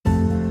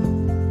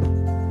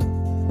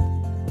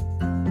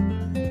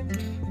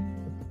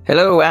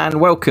Hello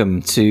and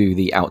welcome to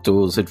the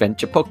Outdoors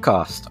Adventure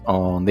Podcast.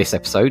 On this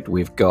episode,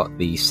 we've got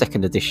the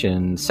second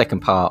edition,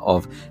 second part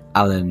of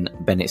Alan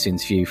Bennett's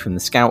interview from the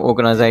Scout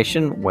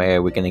organisation,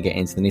 where we're going to get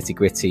into the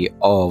nitty-gritty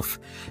of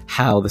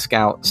how the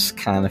Scouts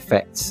can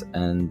affect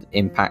and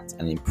impact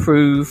and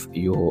improve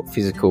your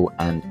physical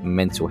and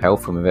mental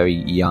health from a very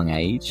young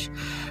age.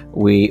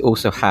 We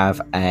also have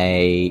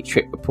a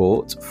trip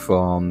report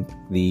from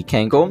the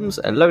Cairngorms,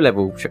 a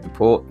low-level trip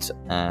report,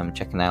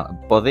 checking out a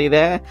bothy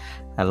there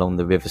along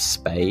the River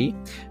Spey.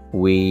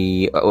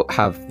 We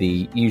have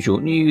the usual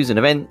news and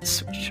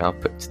events, which I'll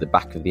put to the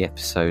back of the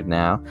episode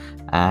now,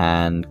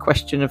 and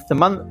question of the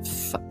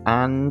month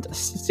and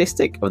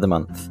statistic of the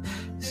month.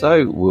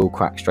 So we'll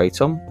crack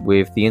straight on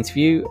with the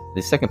interview,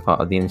 the second part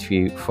of the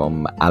interview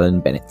from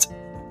Alan Bennett.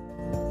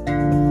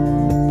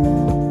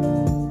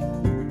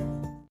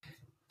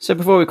 So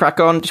before we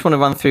crack on, just want to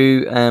run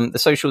through the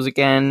socials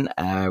again.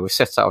 I've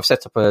set up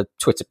a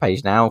Twitter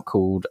page now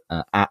called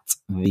at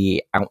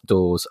the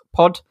Outdoors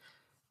Pod,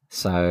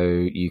 so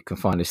you can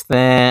find us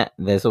there.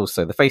 There's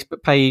also the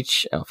Facebook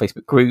page,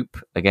 Facebook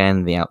group,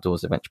 again the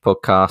Outdoors Adventure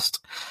Podcast.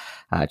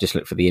 Just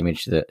look for the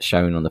image that's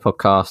shown on the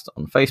podcast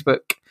on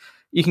Facebook.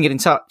 You can get in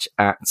touch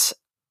at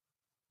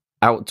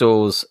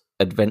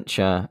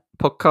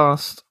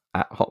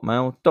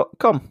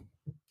outdoorsadventurepodcast@hotmail.com.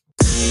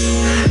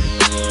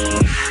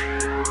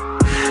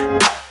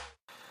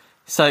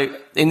 So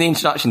in the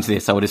introduction to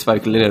this, I would have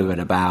spoken a little bit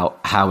about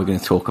how we're going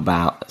to talk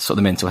about sort of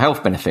the mental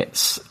health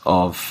benefits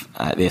of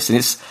this. And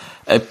it's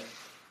a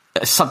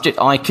subject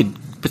I could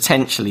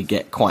potentially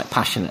get quite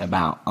passionate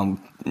about. I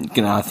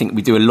think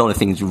we do a lot of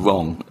things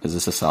wrong as a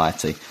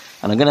society.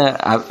 And I'm going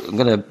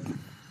to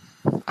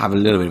have a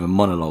little bit of a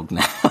monologue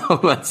now.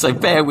 So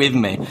bear with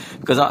me,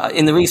 because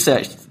in the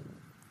research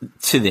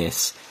to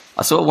this,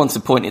 I sort of want to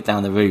point it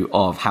down the route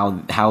of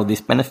how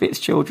this benefits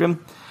children.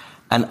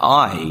 And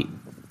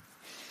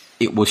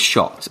it was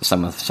shocked at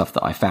some of the stuff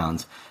that I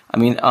found. I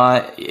mean,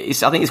 I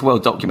think it's well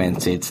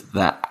documented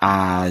that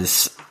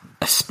as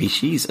a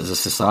species, as a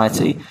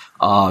society,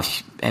 our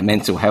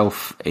mental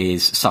health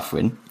is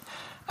suffering.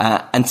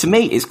 And to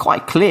me, it's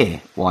quite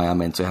clear why our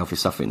mental health is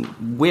suffering.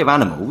 We're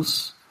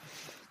animals,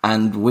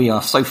 and we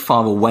are so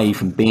far away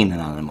from being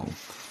an animal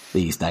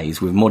these days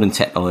with modern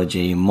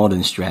technology and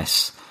modern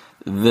stress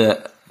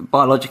that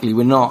biologically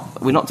we're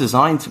not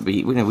designed to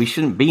be. We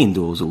shouldn't be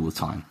indoors all the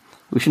time.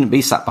 We shouldn't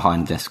be sat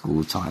behind a desk all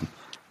the time.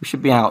 We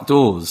should be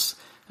outdoors.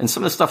 And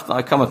some of the stuff that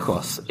I come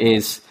across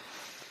is,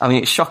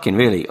 it's shocking,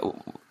 really.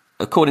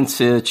 According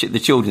to the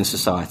Children's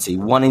Society,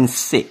 1 in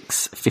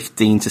 6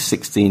 15 to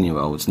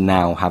 16-year-olds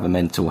now have a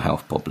mental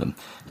health problem.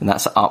 And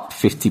that's up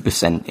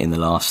 50% in the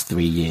last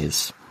 3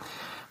 years.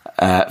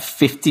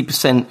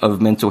 50%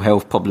 of mental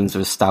health problems are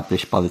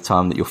established by the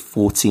time that you're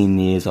 14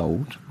 years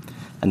old.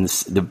 And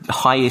the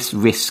highest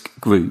risk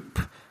group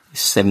is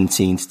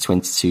 17 to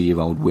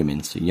 22-year-old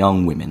women, so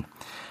young women.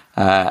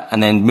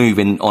 And then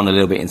moving on a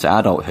little bit into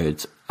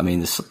adulthood,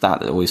 the stat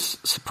that always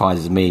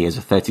surprises me as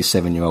a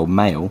 37-year-old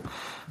male,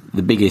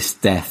 the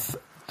biggest cause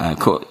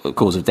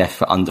of death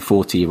for under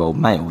 40-year-old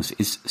males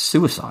is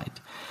suicide.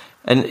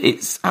 And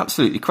it's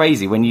absolutely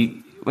crazy when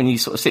you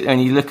sort of sit there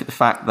and you look at the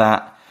fact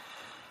that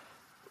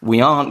we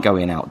aren't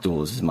going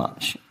outdoors as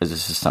much as a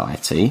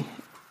society,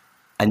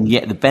 and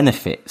yet the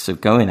benefits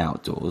of going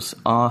outdoors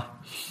are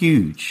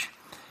huge.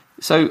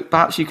 So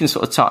perhaps you can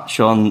sort of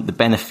touch on the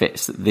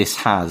benefits that this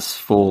has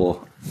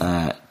for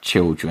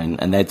children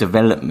and their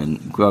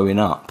development growing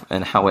up,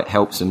 and how it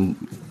helps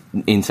them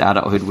into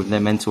adulthood with their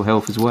mental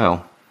health as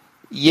well.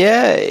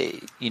 Yeah,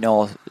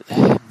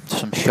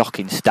 some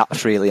shocking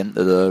stats really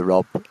into the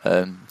Rob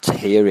to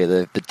hear.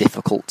 They're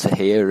difficult to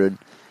hear, and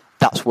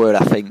that's where I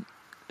think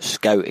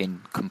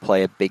scouting can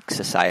play a big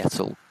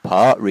societal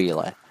part,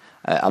 really.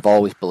 I've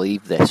always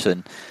believed this,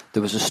 and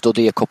there was a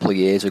study a couple of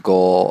years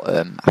ago,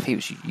 I think it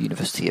was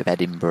University of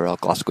Edinburgh or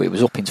Glasgow, it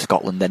was up in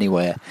Scotland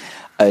anyway,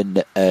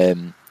 and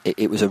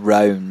it was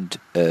around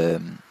a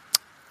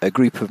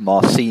group of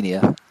more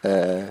senior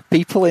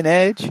people in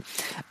age,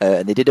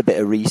 and they did a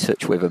bit of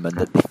research with them, and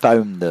they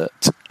found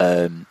that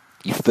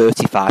you're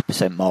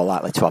 35% more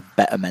likely to have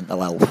better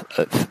mental health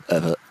at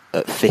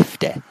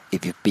 50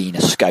 if you've been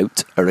a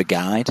scout or a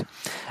guide,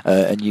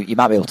 and you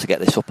might be able to get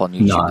this up on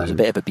YouTube. No. There's a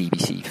bit of a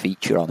BBC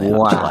feature on it.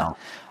 Wow. Actually,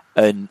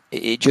 and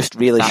it just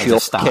really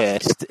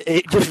showcased.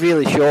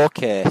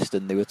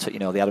 And they were,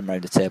 they had them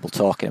around the table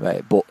talking about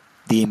it, but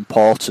the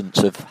importance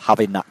of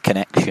having that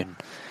connection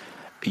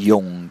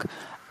young,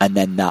 and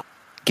then that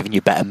giving you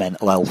better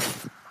mental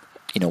health,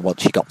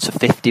 once you got to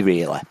 50,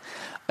 really,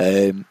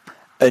 and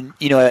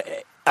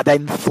I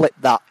then flip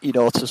that,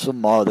 to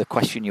some more of the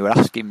question you were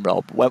asking,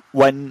 Rob.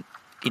 When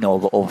I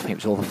think it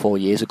was over 4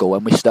 years ago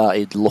when we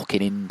started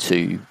looking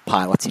into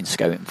piloting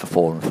scouting for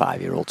 4 and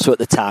 5 year olds. So at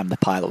the time, the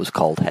pilot was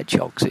called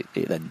hedgehogs. It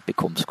then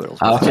becomes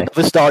squirrels. Okay. That's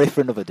another story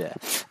for another day.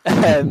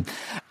 And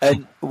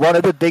one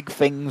of the big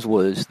things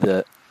was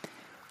that,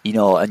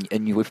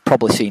 and you've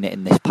probably seen it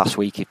in this past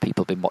week if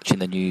people have been watching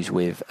the news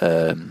with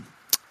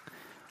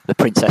the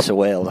Princess of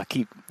Wales. I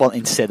keep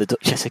wanting to say the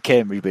Duchess of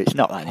Cambridge, but it's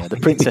not that anymore. The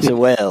Princess of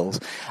Wales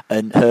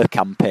and her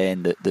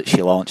campaign that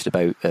she launched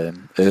about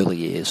early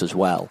years as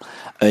well.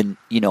 And,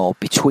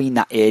 between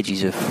that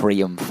ages of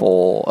 3 and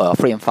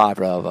 5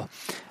 rather,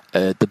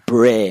 the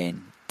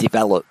brain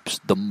develops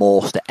the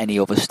most at any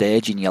other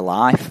stage in your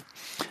life.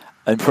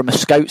 And from a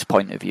scout's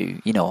point of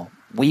view,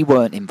 we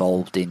weren't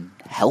involved in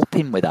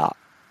helping with that.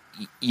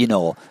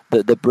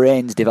 The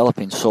brain's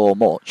developing so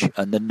much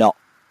and they're not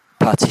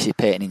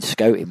participating in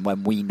scouting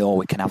when we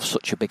know it can have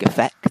such a big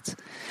effect.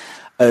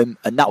 And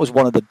that was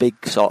one of the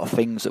big sort of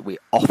things that we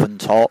often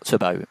talked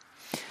about.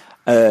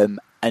 And,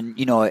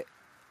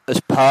 as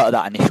part of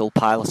that initial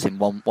piloting,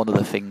 one of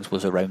the things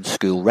was around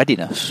school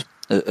readiness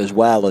as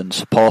well, and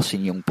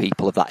supporting young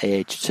people of that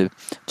age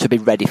to be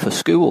ready for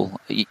school,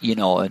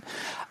 and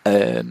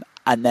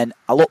then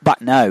I look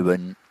back now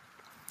and,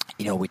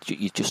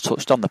 you just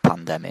touched on the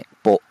pandemic,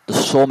 but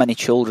there's so many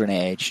children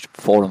aged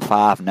 4 and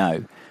 5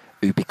 now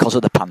who, because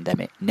of the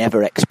pandemic,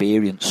 never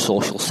experienced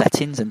social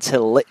settings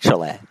until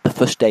literally the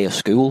first day of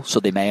school.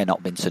 So they may have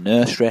not been to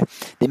nursery,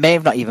 they may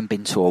have not even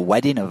been to a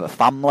wedding of a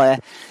family,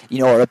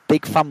 or a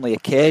big family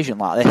occasion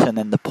like this, and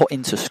then they're put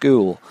into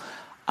school,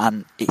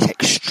 and it's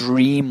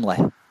extremely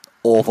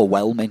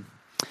overwhelming.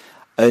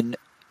 And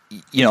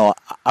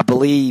I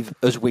believe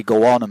as we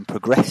go on and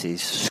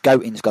progresses,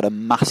 scouting's got a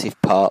massive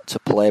part to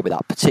play with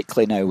that,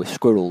 particularly now with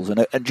squirrels.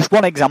 And just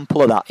one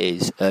example of that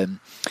is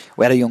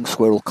we had a young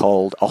squirrel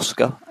called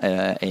Oscar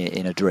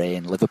in a dray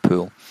in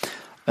Liverpool,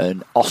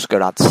 and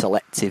Oscar had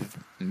selective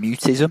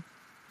mutism.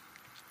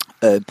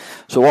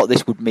 So what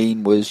this would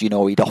mean was, he'd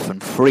often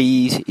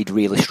freeze, he'd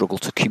really struggle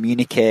to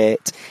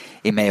communicate,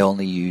 he may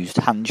only use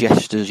hand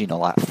gestures,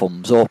 like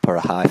thumbs up or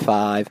a high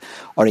five,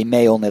 or he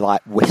may only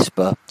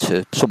whisper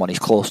to someone he's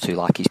close to,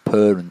 like his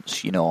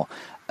parents,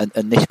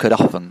 and this could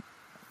often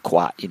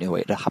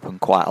it happen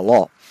quite a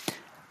lot.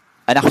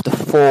 And after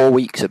 4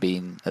 weeks of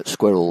being at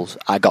Squirrels,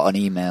 I got an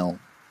email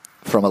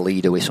from a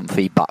leader with some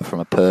feedback from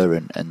a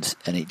parent, and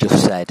it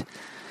just said,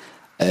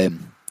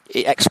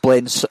 it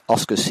explains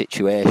Oscar's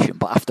situation,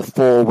 but after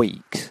 4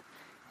 weeks,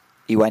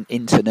 he went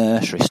into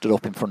nursery, stood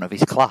up in front of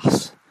his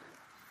class,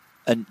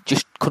 and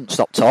just couldn't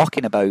stop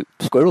talking about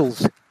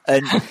squirrels.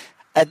 And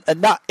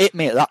that hit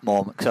me at that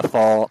moment, because I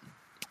thought,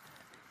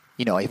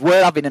 if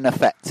we're having an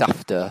effect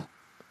after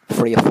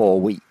 3 or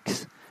 4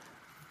 weeks,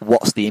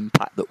 what's the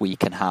impact that we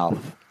can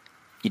have?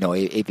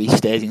 If he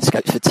stays in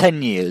Scouts for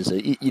 10 years,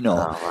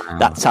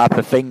 that type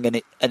of thing.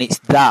 And it's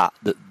that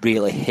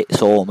really hits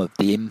home of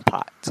the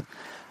impact.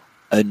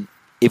 And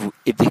if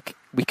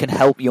we can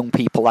help young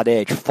people that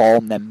age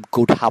form them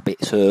good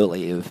habits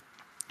early of,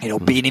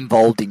 being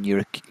involved in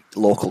your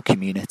local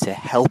community,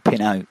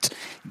 helping out,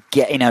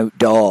 getting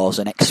outdoors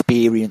and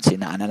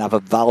experiencing that, and then have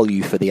a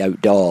value for the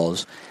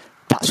outdoors,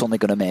 that's only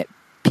going to make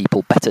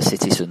people better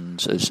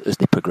citizens as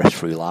they progress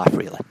through life,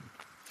 really.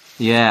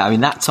 Yeah, I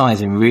mean, that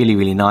ties in really,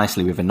 really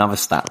nicely with another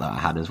stat that I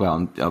had as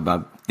well.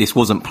 This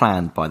wasn't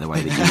planned, by the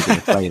way, that you were going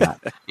to say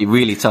that. It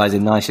really ties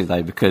in nicely,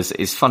 though, because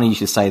it's funny you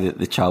should say that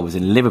the child was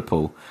in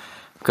Liverpool,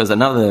 because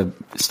another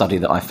study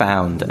that I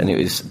found, and it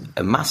was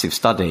a massive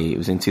study, it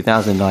was in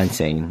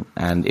 2019,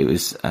 and it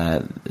was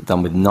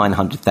done with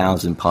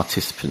 900,000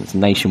 participants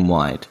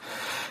nationwide,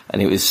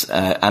 and it was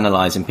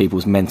analysing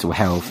people's mental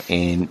health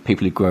in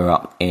people who grew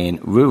up in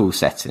rural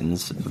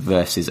settings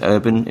versus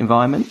urban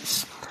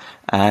environments.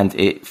 And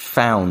it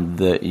found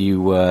that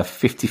you were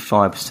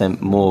 55%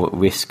 more at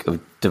risk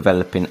of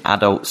developing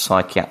adult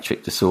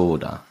psychiatric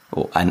disorder,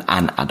 or an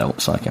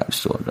adult psychiatric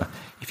disorder,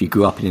 if you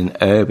grew up in an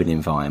urban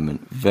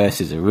environment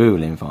versus a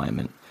rural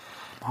environment.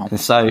 Wow.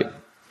 And so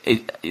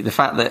the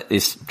fact that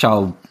this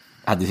child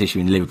had this issue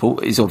in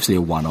Liverpool is obviously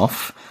a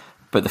one-off,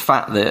 but the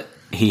fact that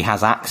he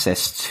has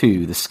access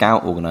to the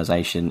Scout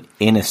organisation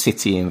in a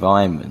city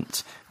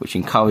environment, which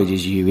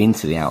encourages you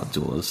into the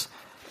outdoors,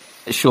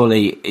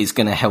 surely is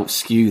going to help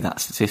skew that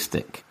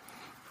statistic.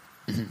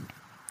 Mm-hmm.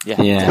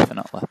 Yeah,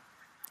 definitely.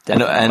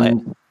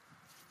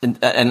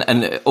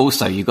 And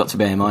also you've got to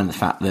bear in mind the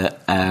fact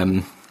that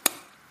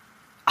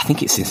I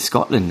think it's in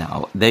Scotland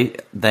now.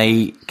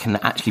 They can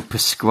actually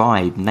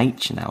prescribe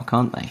nature now,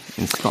 can't they?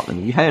 In Scotland,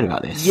 have you heard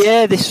about this?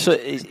 Yeah, is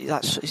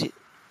it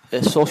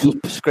a social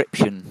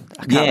prescription?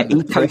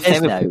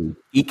 Ecotherapy.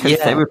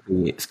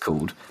 Ecotherapy, it's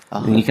called.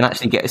 Oh. And you can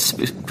actually get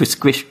a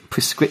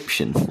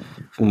prescription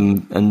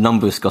from a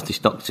number of Scottish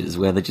doctors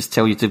where they just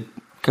tell you to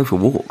go for a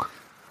walk.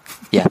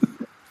 Yeah.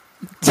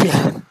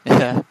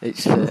 Yeah.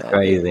 It's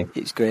crazy.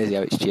 It's crazy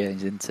how it's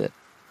changed, isn't it?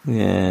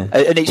 Yeah.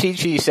 And it's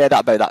interesting you say that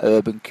about that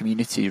urban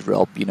communities,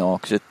 Rob,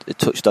 because it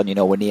touched on,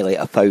 we're nearly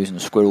at 1,000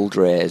 squirrel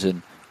drays,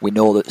 and we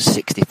know that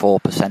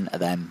 64% of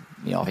them,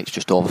 I think it's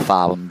just over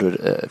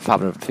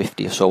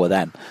 550 or so of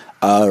them,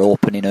 are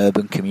open in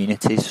urban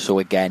communities. So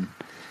again,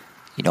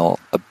 a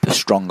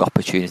strong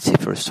opportunity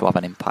for us to have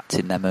an impact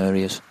in them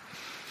areas.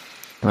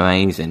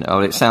 Amazing. Oh,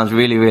 it sounds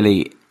really,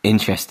 really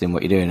interesting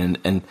what you're doing,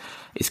 and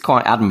it's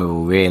quite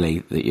admirable, really,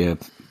 that you're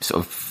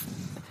sort of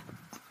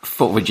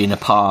forging a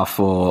path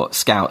for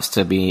Scouts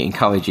to be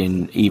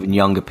encouraging even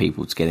younger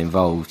people to get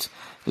involved.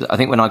 I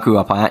think when I grew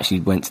up, I actually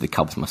went to the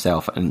Cubs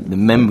myself, and the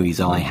memories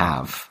I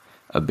have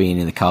of being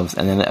in the Cubs,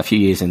 and then a few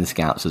years in the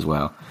Scouts as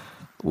well,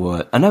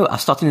 I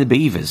started in the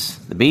Beavers.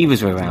 The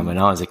Beavers were around when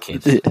I was a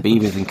kid.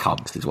 Beavers and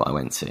Cubs is what I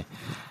went to.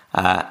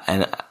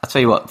 And I'll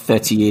tell you what,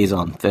 30 years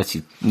on,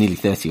 nearly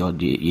 30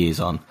 odd years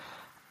on,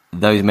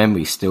 those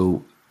memories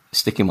still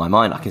stick in my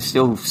mind. I can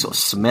still sort of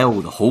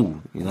smell the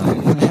hall,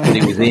 that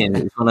it was in.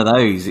 It was one of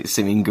those. It's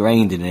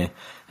ingrained in here,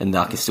 and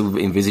I can still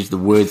envisage the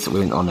words that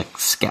we went on a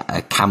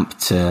camp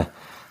to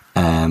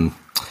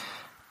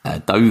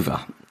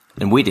Dover.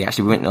 And we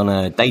went on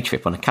a day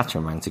trip on a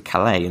catamaran to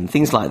Calais and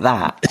things like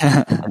that.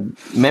 And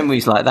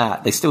memories like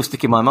that, they still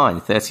stick in my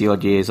mind 30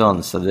 odd years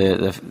on. So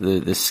the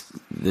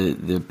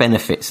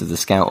benefits of the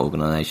Scout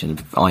organisation,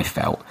 I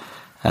felt,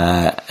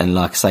 and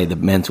like I say, the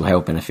mental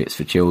health benefits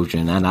for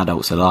children and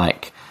adults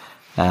alike,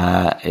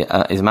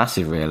 is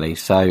massive, really.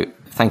 So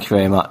thank you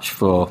very much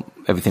for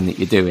everything that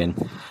you're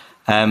doing.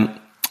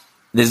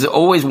 There's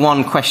always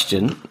one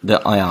question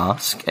that I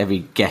ask every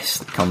guest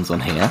that comes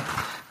on here.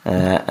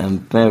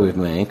 And bear with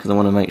me, because I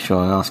want to make sure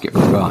I ask it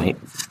right,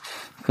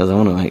 because I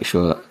want to make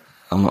sure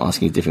I'm not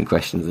asking you different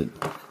questions that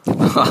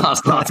I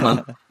asked last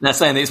time. Now,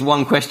 saying that it's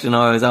one question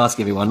I always ask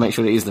everyone, make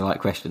sure it is the right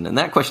question. And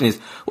that question is,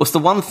 what's the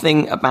one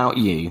thing about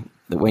you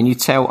that when you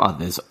tell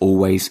others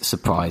always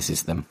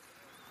surprises them?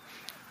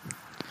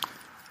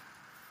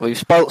 Well, you've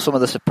spoke some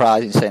of the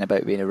surprising saying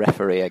about being a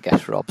referee, I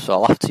guess, Rob, so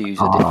I'll have to use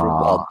a different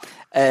one.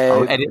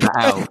 I'll edit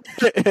that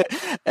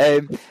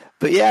out.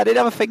 But yeah, I did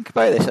have a think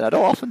about this, and I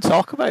don't often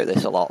talk about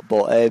this a lot,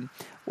 but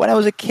when I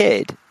was a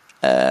kid,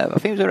 I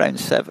think it was around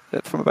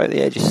from about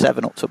the age of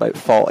 7 up to about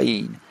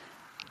 14,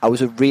 I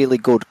was a really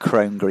good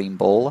crown green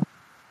bowler,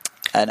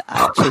 and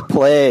I actually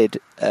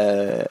played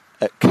at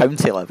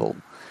county level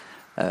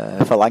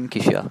for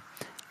Lancashire,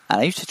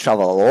 and I used to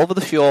travel all over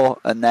the shore,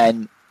 and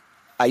then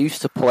I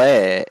used to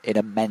play in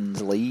a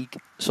men's league.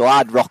 So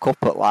I'd rock up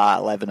at like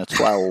 11 or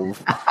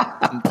 12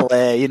 and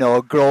play,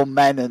 grown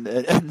men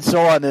and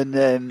so on. And,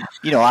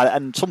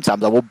 and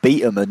sometimes I would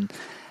beat them, and,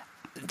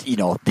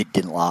 they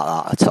didn't like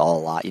that at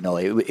all. Like,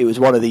 it was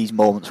one of these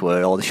moments where,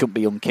 there shouldn't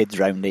be young kids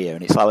around here.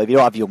 And it's like, well, if you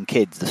don't have young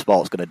kids, the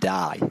sport's going to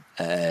die.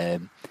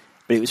 But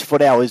it was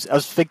funny. I was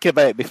thinking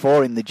about it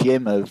before in the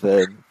gym of,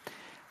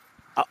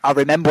 I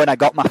remember when I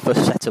got my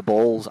first set of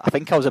balls, I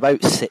think I was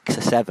about 6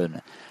 or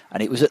 7.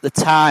 And it was at the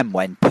time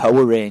when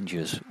Power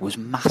Rangers was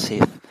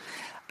massive.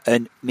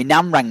 And my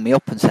nan rang me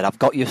up and said, I've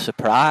got you a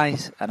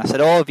surprise. And I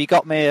said, have you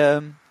got me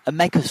a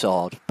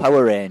Megazord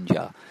Power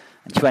Ranger?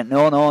 And she went,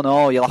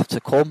 no, you'll have to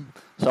come.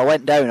 So I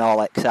went down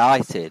all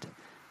excited.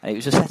 And it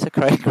was a set of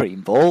crown green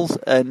balls.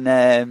 And,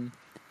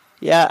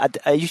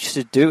 I used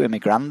to do it with my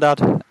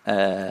granddad.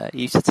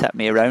 He used to take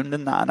me around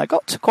and that. And I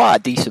got to quite a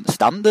decent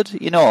standard,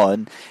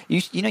 and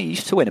you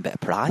used to win a bit of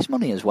prize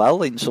money as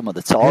well in some of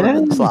the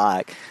tournaments.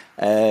 But,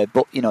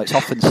 it's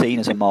often seen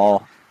as a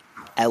more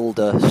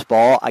elder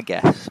sport, I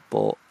guess.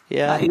 But,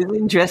 yeah. That is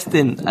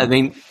interesting. I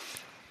mean,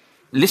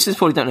 listeners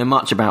probably don't know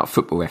much about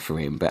football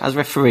refereeing, but as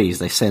referees,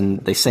 they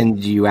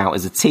send you out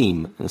as a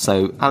team. And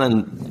so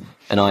Alan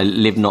and I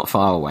live not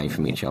far away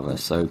from each other.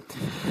 So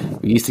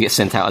we used to get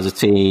sent out as a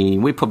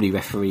team. We'd probably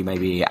referee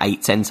maybe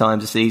 8-10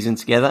 times a season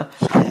together.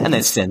 And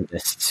they'd send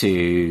us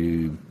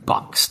to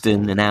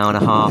Buxton an hour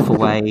and a half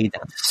away,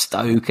 down to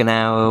Stoke an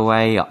hour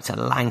away, up to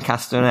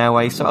Lancaster an hour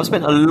away. So I've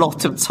spent a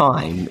lot of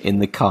time in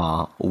the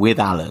car with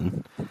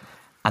Alan,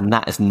 and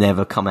that has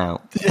never come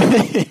out.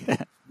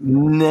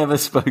 Never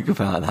spoke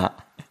about that.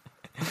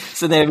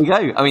 So there we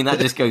go. I mean, that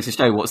just goes to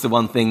show what's the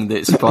one thing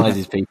that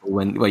surprises people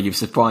where you've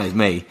surprised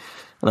me.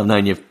 And I've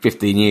known you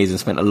 15 years and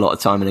spent a lot of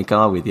time in a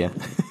car with you.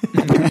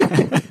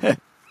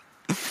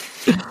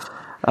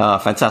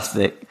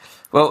 Fantastic.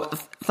 Well,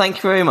 thank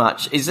you very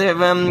much. Is there,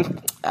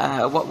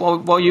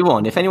 while you're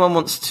on, if anyone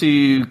wants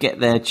to get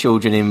their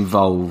children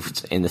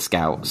involved in the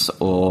Scouts,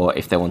 or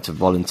if they want to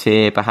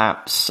volunteer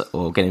perhaps,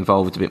 or get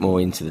involved a bit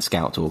more into the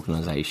Scout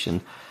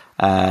organisation,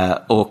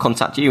 or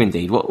contact you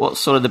indeed, what's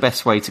sort of the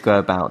best way to go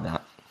about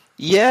that?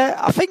 Yeah,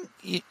 I think,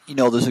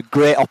 there's a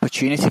great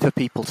opportunity for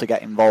people to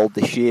get involved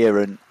this year.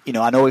 And,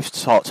 I know we've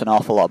talked an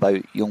awful lot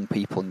about young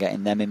people and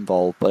getting them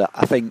involved, but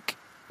I think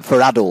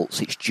for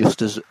adults, it's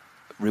just as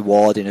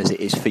rewarding as it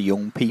is for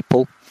young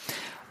people.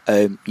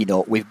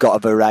 We've got a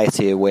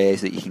variety of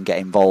ways that you can get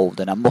involved.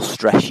 And I must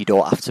stress, you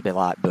don't have to be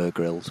like Bear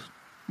Grylls.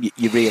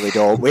 You really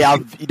don't. We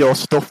have,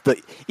 stuff that,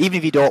 even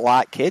if you don't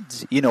like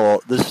kids,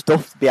 there's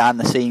stuff behind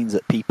the scenes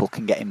that people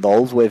can get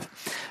involved with.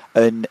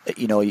 And,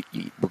 we're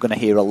going to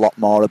hear a lot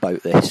more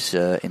about this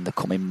in the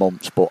coming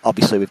months. But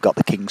obviously we've got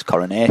the King's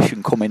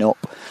coronation coming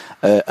up.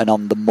 And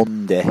on the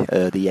Monday,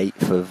 the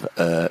 8th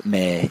of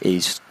May,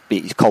 it's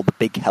called the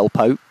Big Help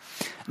Out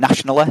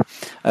nationally.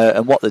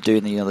 And what they're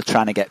doing, they're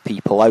trying to get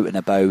people out and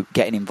about,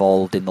 getting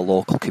involved in the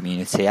local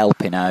community,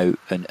 helping out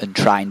and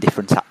trying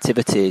different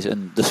activities.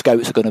 And the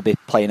Scouts are going to be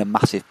playing a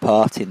massive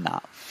part in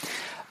that.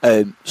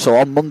 So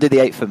on Monday the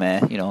 8th of May,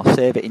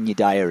 save it in your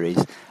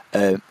diaries.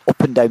 Up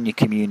and down your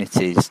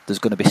communities, there's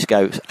going to be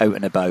Scouts out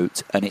and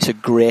about, and it's a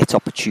great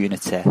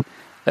opportunity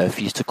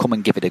for you to come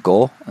and give it a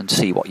go and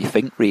see what you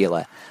think,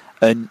 really.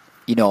 And,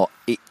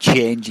 it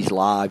changes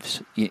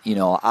lives.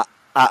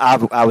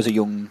 I was a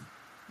young,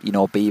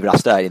 beaver. I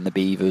started in the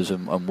beavers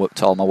and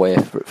worked all my way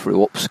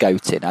through up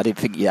scouting. I didn't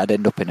think I'd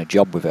end up in a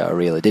job with it. I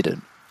really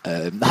didn't.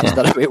 That's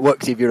not how it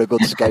works. If you're a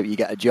good scout, you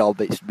get a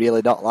job. It's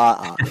really not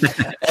like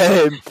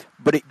that.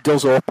 But it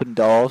does open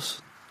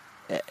doors.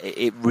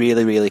 It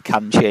really, really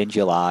can change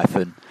your life.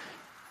 And,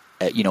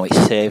 it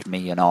saved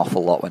me an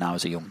awful lot when I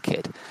was a young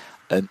kid.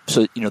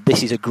 So,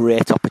 this is a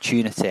great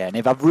opportunity. And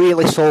if I've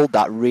really sold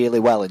that really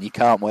well and you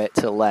can't wait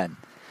till then,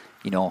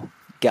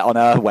 get on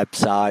our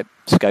website,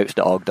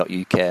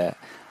 scouts.org.uk,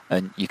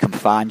 and you can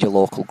find your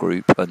local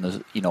group. And there's,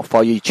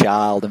 for your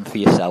child and for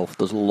yourself,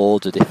 there's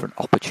loads of different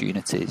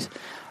opportunities.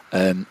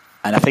 And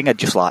I think I'd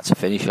just like to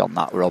finish on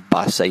that, Rob,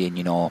 by saying,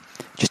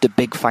 just a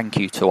big thank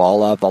you to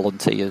all our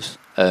volunteers.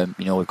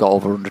 We've got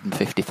over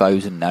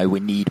 150,000 now. We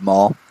need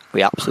more.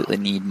 We absolutely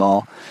need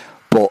more.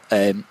 But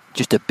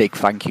just a big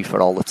thank you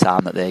for all the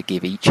time that they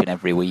give each and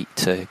every week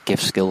to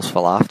give Skills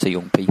for Life to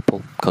young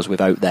people, because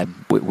without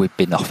them, we'd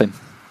be nothing.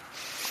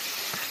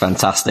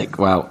 Fantastic.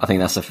 Well, I think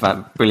that's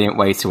a brilliant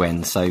way to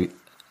end. So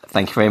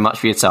thank you very much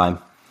for your time.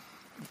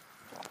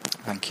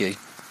 Thank you.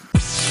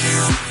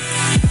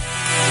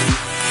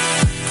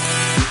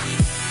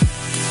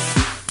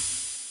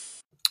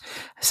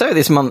 So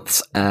this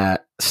month's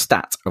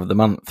stat of the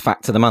month,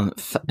 fact of the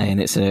month,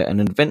 and it's an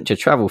adventure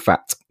travel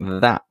fact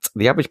that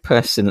the average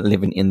person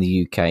living in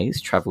the UK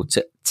has travelled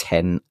to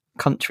 10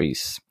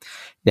 countries.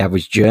 The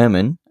average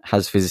German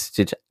has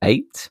visited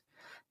 8,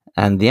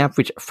 and the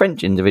average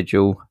French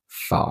individual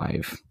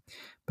 5.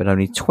 But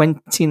only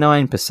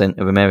 29%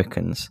 of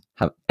Americans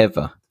have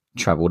ever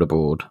travelled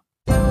abroad.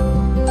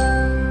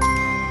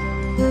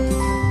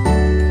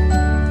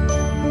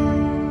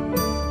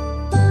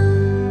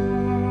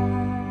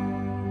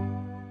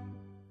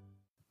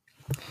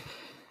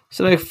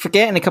 So don't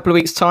forget, in a couple of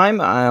weeks'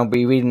 time, I'll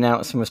be reading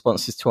out some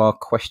responses to our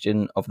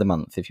question of the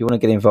month. If you want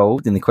to get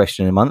involved in the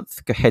question of the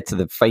month, go ahead to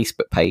the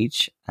Facebook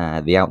page,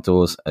 the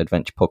Outdoors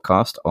Adventure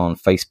Podcast on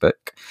Facebook.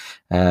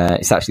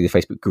 It's actually the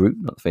Facebook group,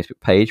 not the Facebook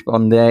page, but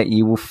on there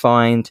you will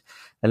find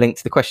a link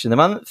to the question of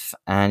the month,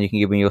 and you can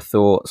give me your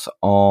thoughts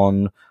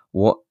on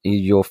what is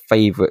your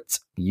favourite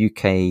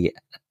UK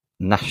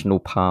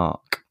national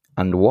park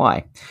and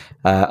why.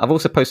 I've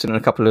also posted on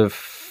a couple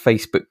of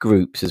Facebook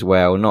groups as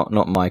well,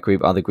 not my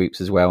group, other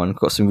groups as well, and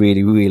got some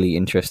really, really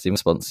interesting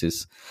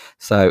responses.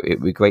 So it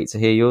would be great to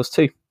hear yours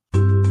too.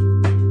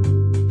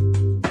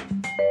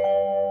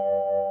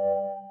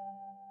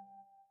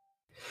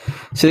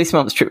 So this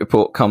month's trip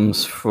report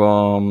comes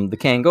from the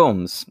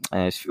Cairngorms.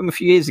 It's from a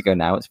few years ago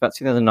now. It's about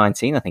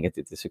 2019, I think I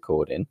did this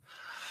recording.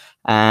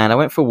 And I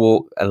went for a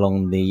walk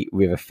along the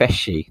River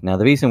Feshie. Now,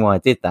 the reason why I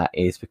did that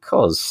is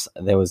because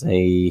there was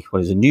a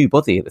new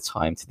body at the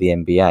time to the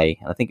NBA.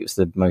 And I think it was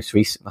the most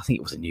recent, I think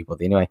it was a new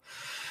body anyway.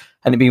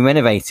 And it'd been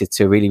renovated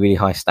to a really, really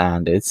high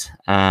standards.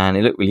 And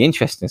it looked really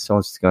interesting. So I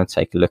wanted to go and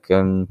take a look.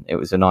 And it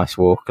was a nice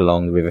walk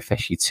along the River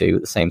Feshie too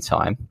at the same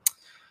time.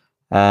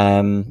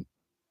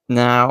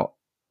 Now,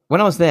 when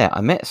I was there,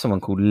 I met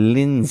someone called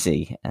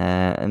Lindsay.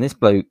 And this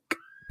bloke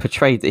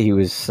portrayed that he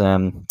was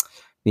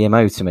the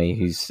MO to me,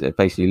 who's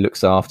basically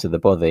looks after the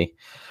body.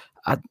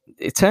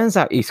 It turns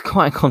out he's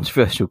quite a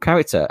controversial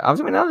character. I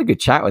had a good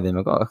chat with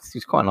him.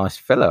 He's quite a nice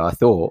fellow, I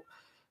thought.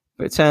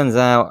 But it turns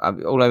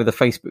out, all over the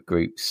Facebook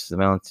groups, the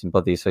Mountain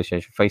Body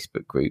Association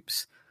Facebook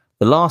groups,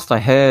 the last I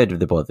heard of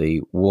the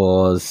body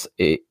was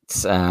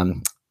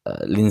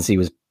Lindsay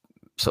was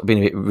sort of being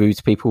a bit rude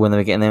to people when they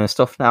were getting there and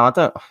stuff. Now, I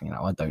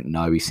don't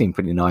know. He seemed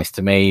pretty nice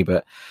to me,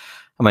 but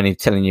I'm only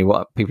telling you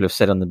what people have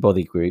said on the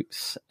body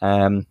groups.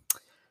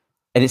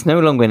 And it's no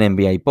longer an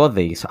NBA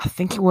body, so I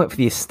think it worked for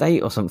the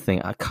estate or something.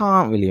 I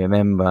can't really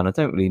remember, and I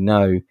don't really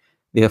know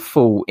the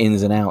full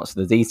ins and outs of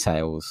the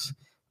details.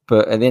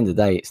 But at the end of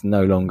the day, it's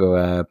no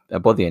longer a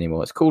body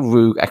anymore. It's called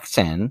Rug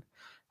Acten.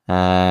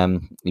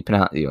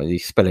 You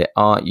spell it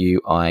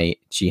Ruigh,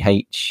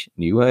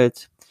 new word,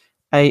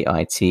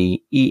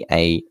 Aiteachan.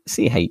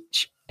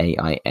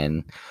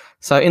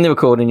 So in the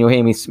recording, you'll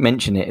hear me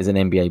mention it as an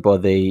NBA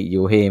body.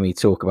 You'll hear me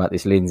talk about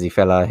this Lindsay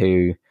fella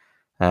who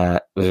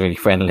was really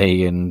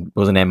friendly and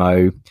was an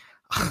MO.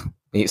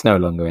 It's no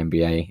longer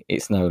NBA.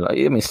 It's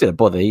it's still a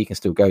body. You can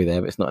still go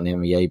there, but it's not an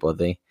NBA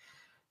body.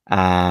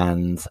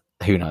 And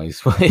who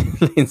knows what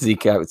Lindsay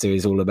character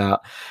is all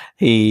about.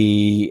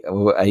 He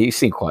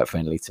seemed quite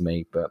friendly to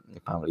me, but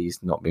apparently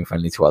he's not been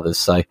friendly to others.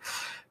 So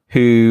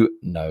who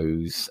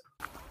knows?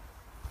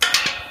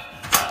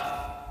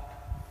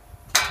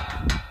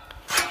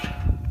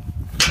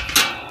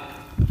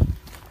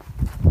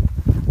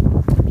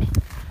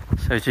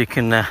 So as you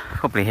can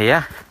probably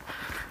hear,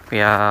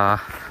 we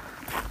are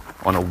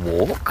on a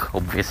walk,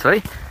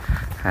 obviously,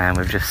 and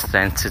we've just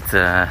entered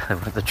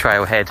the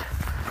trailhead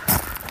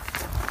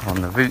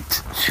on the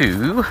route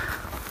to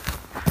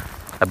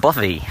a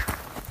bothy.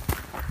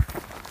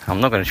 I'm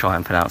not going to try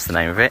and pronounce the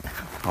name of it.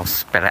 I'll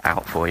spell it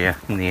out for you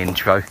in the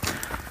intro.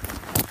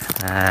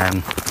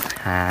 And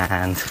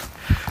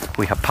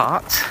we have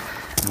parked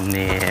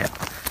near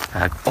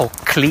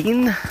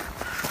Auckland,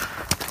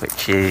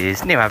 which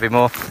is near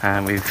Abbeymoor,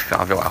 and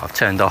I've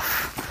turned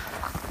off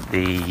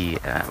the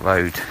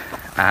road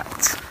at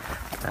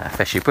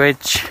Feshy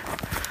Bridge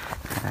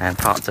and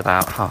parked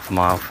about half a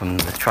mile from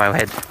the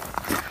trailhead,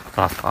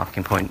 last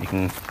parking point you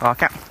can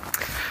park at.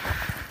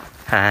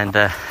 And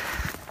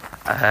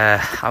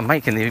I'm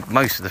making the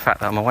most of the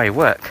fact that I'm away at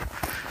work.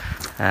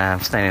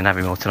 I'm staying in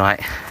Abbeymoor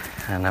tonight,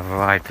 and I've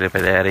arrived a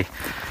little bit early,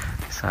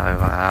 so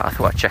I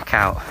thought I'd check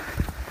out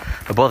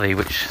a bothy,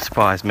 which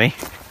surprised me.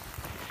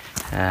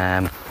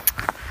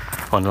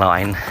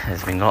 Online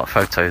there's been a lot of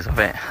photos of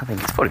it. I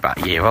think it's probably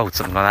about a year old,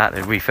 something like that.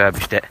 They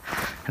refurbished it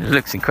and it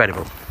looks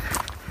incredible.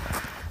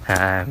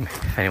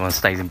 If anyone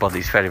stays in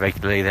bothies fairly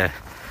regularly, the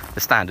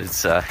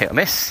standards hit or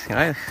miss, you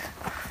know,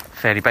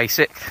 fairly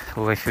basic,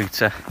 all the way through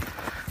to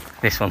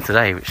this one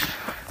today, which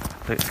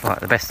looks like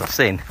the best I've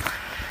seen.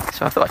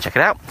 So I thought I'd check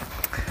it out.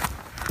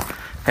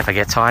 If I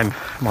get time,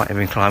 might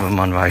even climb on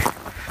Munro.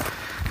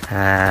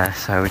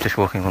 So we're just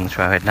walking on the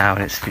trailhead now,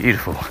 and it's a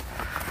beautiful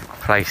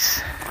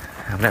place.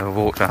 I've never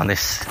walked around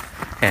this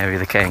area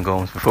of the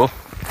Cairngorms before.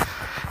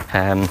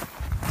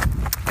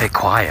 Very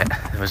quiet.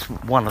 There was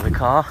one other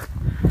car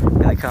in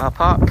the car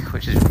park,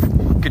 which is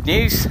good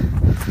news.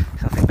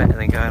 Nothing better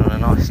than going on a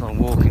nice long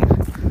walk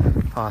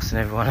and passing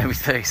everyone every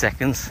 30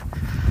 seconds.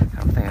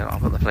 I think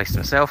I've got the place to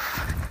myself.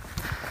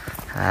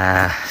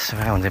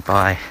 Surrounded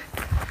by,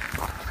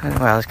 well,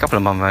 there's a couple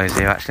of Munros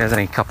here actually. There's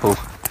only a couple,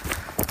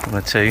 one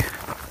or two,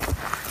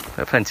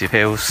 but plenty of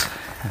hills.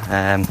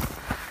 And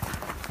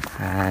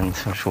I'm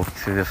just walking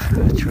through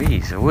the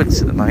trees, the woods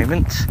at the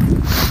moment.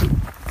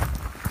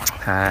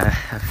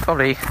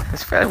 Probably,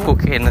 it's fair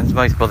walk in, as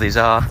most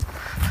bothies are.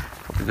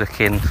 Probably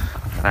looking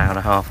an hour and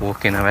a half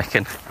walking, I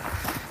reckon.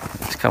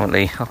 It's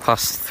currently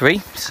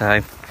 3:30,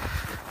 so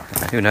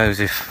who knows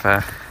if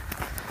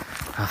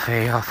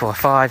 3, 4,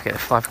 5, get to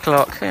 5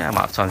 o'clock. Yeah, I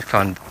might have time to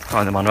climb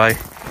the Munro,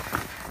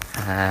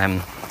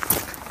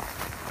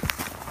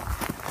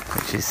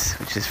 which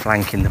is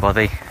flanking the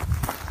bothy.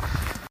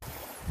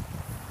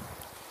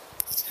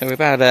 So we're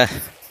about a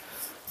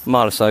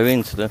mile or so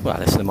into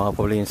less than a mile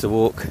probably into the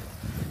walk.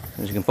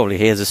 As you can probably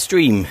hear, there's a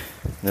stream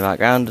in the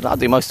background. I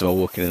do most of my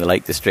walking in the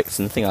Lake Districts,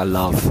 and the thing I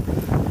love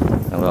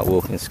about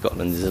walking in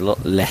Scotland is a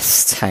lot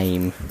less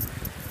tame.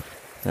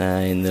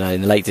 In the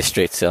Lake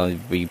District, I'll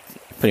be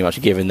pretty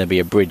much given there'll be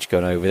a bridge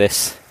going over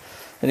this.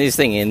 And this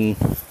thing in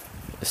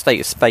the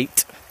state of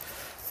Spate,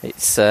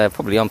 it's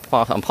probably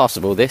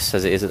unpassable, this,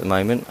 as it is at the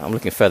moment. I'm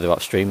looking further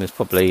upstream. There's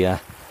probably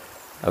a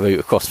route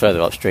across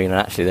further upstream, and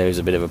actually there is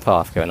a bit of a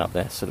path going up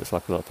there, so it looks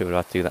like a lot of people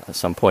have to do that at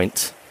some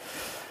point.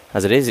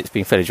 As it is, it's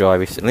been fairly dry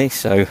recently,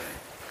 so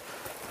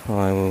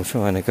I will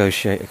try and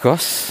negotiate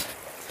across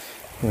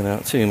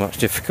without too much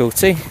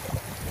difficulty.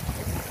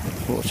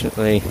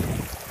 Fortunately,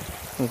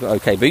 I've got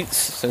okay boots,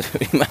 so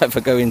we might have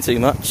to go in too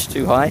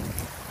high,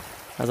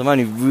 as I'm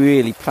only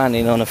really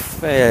planning on a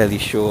fairly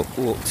short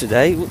walk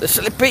today. With the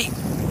slippy,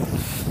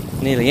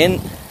 nearly in.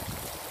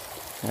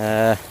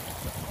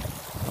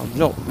 I've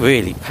not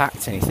really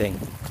packed anything.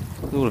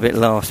 It's all a bit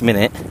last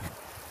minute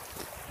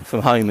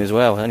from home as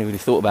well. I only really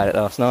thought about it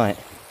last night.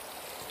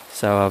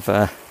 So I've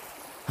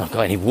not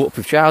got any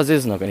waterproof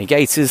trousers, not got any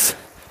gaiters,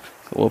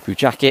 got a waterproof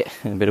jacket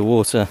and a bit of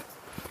water.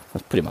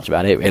 That's pretty much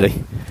about it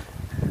really.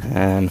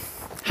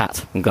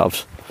 Hat and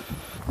gloves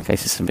in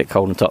case it's a bit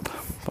cold on top.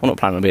 I'm not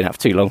planning on being out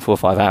for too long, 4 or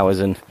 5 hours,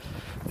 and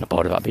I'm not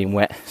bothered about being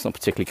wet. It's not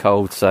particularly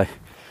cold, so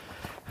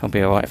I'll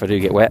be alright if I do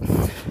get wet.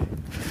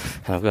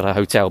 And I've got a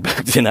hotel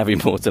booked in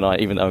Abbeymoor tonight,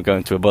 even though I'm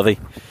going to a bothy.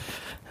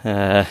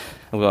 I've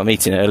got a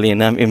meeting early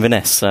in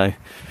Inverness, so I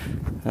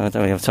don't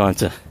really have time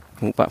to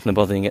walk back from the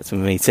bothy and get to a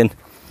meeting.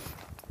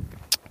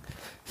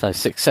 So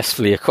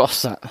successfully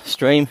across that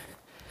stream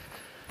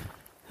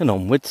and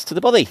onwards to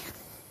the bothy.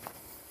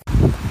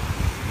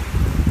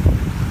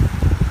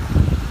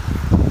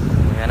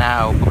 We are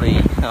now probably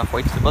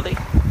halfway to the bothy,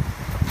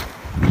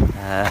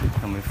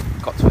 and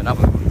we've got to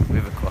another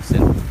river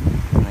crossing,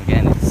 and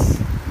again it's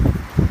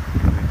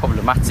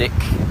problematic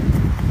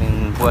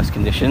in worse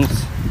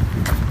conditions,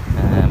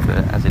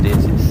 but as it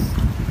is, it's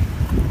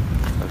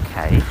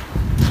okay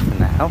for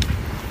now,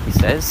 he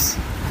says,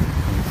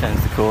 and he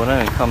turns the corner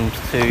and comes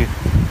to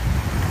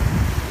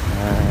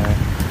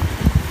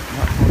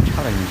much more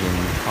challenging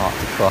part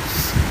to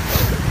cross.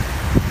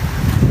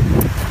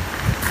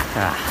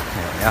 There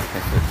we are.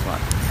 This looks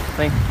like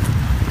something.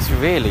 It's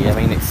really, I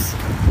mean, it's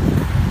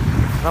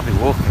lovely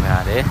walking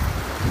around here,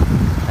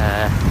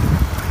 and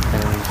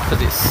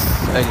because it's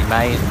early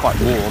May, it's quite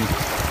warm.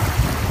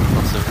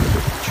 Lots of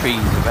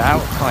trees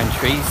about, pine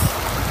trees.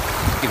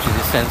 Gives you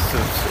the sense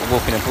of, sort of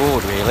walking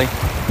abroad, really.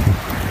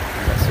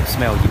 That sort of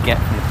smell you get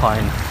from the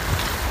pine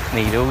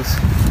needles.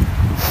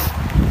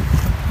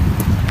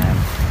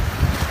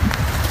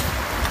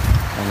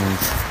 And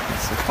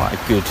it's quite a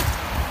good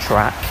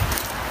track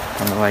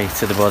on the way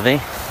to the bothy.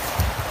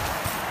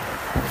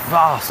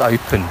 Vast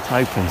open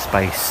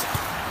space.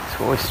 It's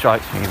what always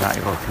strikes me about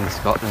walking in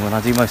Scotland. When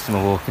I do most of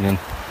my walking in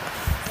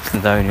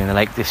Snowdonia and the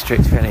Lake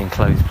District, fairly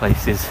enclosed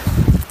places,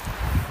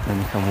 when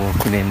you come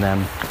walking in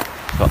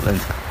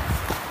Scotland,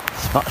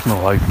 it's much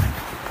more open.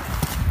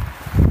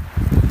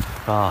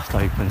 vast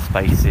open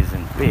spaces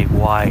and big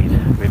wide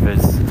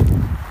rivers,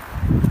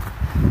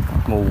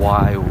 more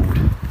wild,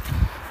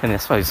 and I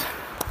suppose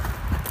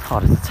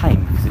harder to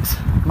tame because it's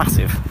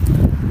massive,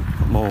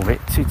 more of it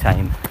to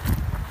tame.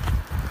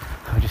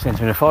 We're just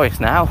entering a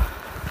forest now.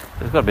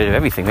 There's got a bit of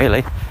everything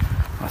really.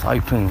 It's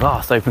open,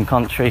 vast open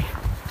country,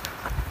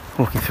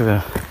 walking through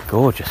a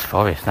gorgeous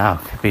forest now.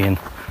 Could be in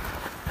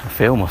a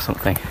film or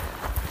something.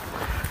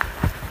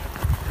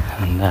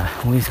 And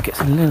always gets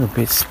a little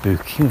bit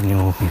spooky when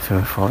you're walking through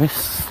a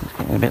forest. It's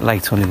getting a bit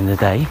late on in the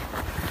day.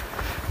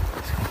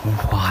 It's more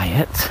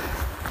quiet.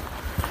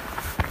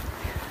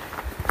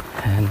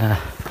 And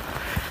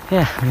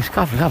it's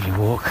quite a lovely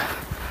walk.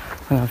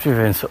 And I've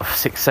driven sort of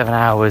 6-7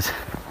 hours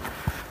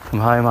from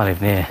home. I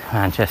live near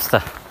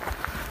Manchester.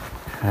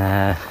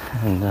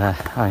 And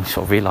I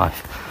sort of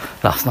realised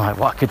last night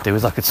what I could do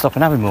is I could stop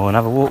in Aviemore and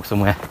have a walk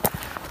somewhere.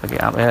 I'll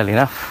get up early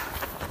enough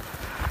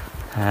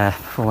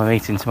for my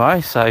meeting tomorrow,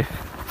 so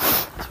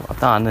that's what I've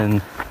done,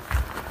 and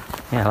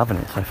yeah, loving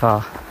it so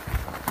far.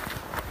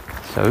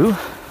 So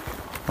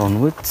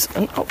onwards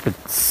and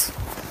upwards.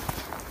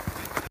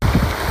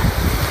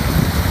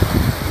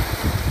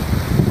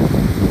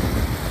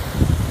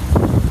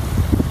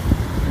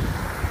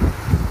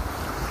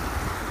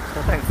 So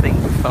I don't think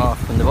we're far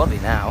from the body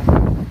now.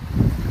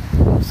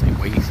 I say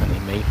we, certainly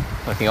me.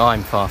 I think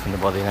I'm far from the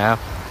body now.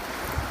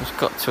 We've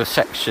got to a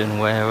section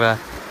where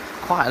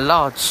quite a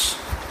large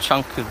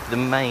chunk of the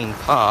main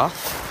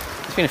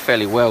path, it's been a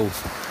fairly well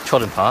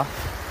trodden path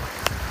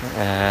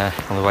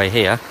on the way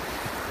here,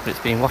 but it's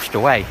been washed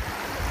away,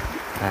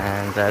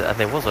 and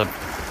there was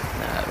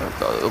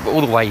all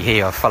the way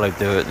here I followed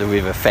the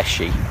river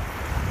Feshy,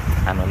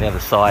 and on the other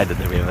side of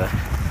the river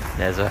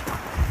there's a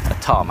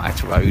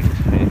tarmac road.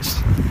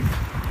 It's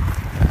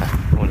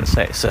I wouldn't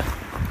say it's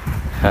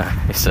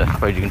a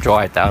road you can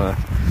drive down.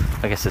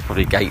 I guess there's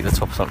probably a gate at the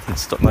top or something to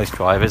stop most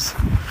drivers.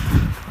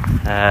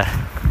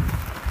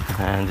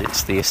 And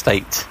it's the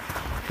estate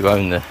who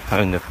own the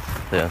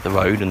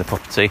road and the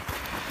property.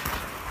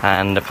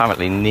 And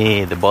apparently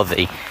near the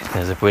bothy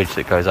there's a bridge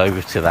that goes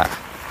over to that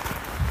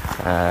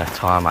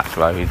tarmac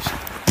road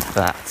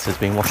that has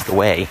been washed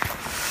away.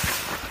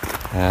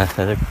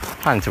 They're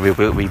planning to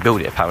rebuild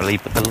it apparently,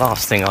 but the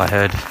latest thing I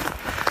heard,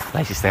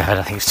 I think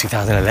it was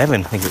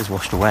 2011, I think it was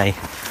washed away.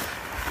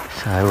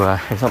 So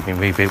it's not been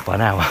rebuilt by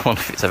now. I wonder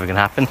if it's ever going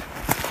to happen.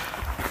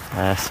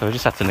 So we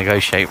just have to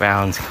negotiate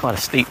round quite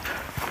a steep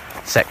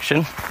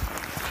section,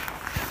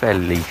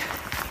 fairly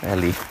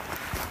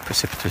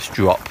precipitous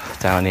drop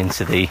down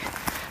into the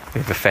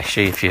river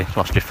Feshy if you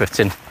lost your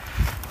footing.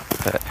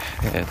 But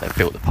they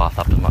built the path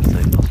up as much as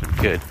they possibly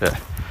could, but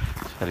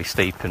it's fairly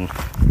steep and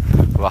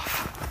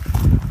rough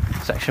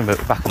section. But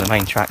we're back on the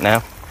main track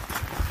now,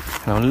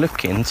 and I'm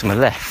looking to my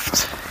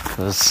left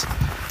because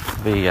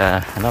there'll be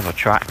another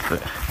track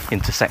that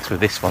intersects with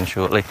this one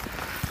shortly,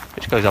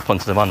 which goes up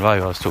onto the Munro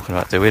I was talking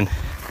about doing.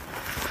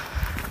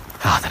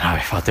 I don't know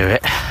if I'll do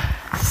it.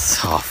 It's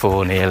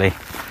 4:30 nearly.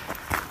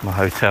 My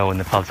hotel and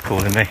the pub's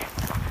calling me.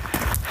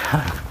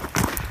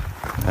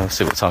 We'll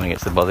see what time it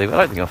gets to the body, but I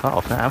don't think I'm far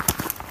off now.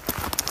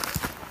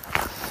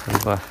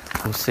 So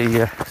we'll see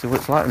what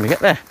it's like when we get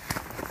there.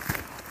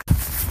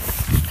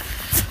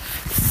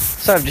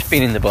 So I've just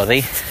been in the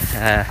body.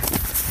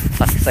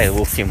 Like I say, the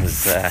walking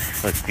was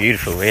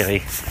beautiful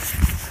really.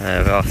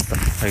 Vast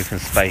open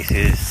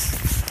spaces,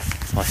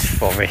 nice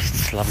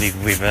forests, lovely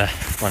river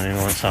running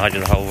on one side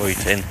of the whole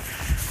route in.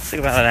 Took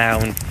about an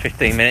hour and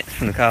 15 minutes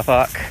from the car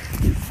park,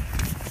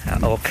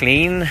 all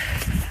clean,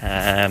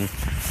 and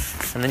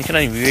then you can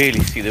only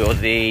really see the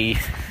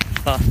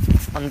last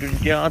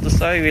 100 yards or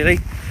so really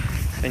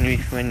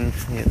when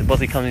the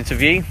body comes into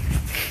view.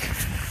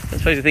 I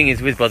suppose the thing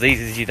is with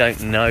bodies is you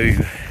don't know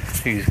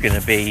who's going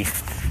to be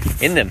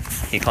in them.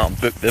 You can't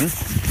book them,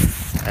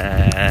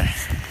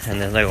 and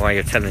there's no way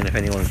of telling if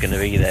anyone's going to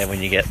be there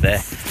when you get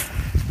there.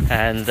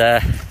 And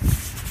I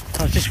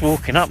was just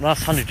walking up,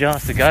 last 100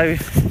 yards to go,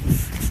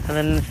 and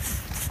then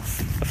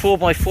a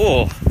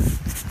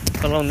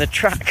 4x4 along the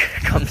track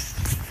comes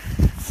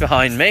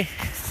behind me,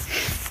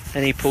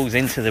 and he pulls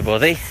into the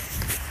body,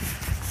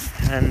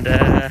 and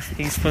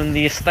he's from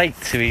the estate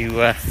who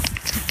well,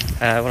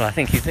 I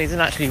think he doesn't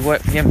actually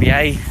work for the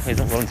NBA. He's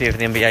not volunteer for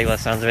the NBA by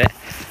the sounds of it.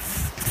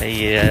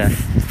 A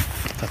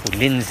guy called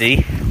Lindsay,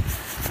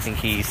 I think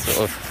he's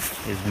sort of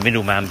is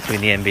middleman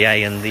between the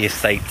NBA and the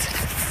estate.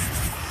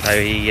 So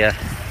he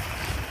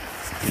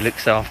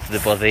looks after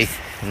the body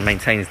and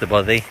maintains the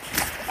body.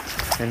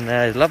 And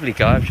a lovely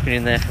guy. I've just been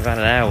in there for about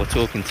an hour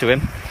talking to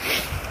him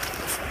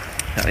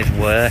about his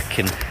work,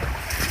 and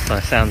by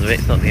the sounds of it,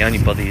 it's not the only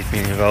body he's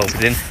been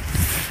involved in.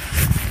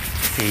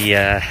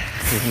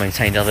 He's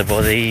maintained other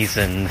bodies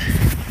and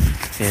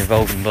been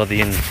involved in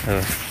bodying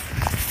for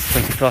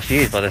 20 plus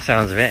years by the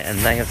sounds of it, and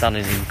they have done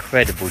an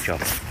incredible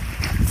job.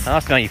 I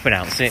asked him how you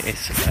pronounce it.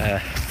 It's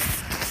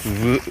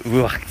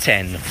Ruach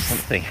or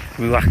something.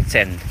 Ruach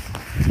 10.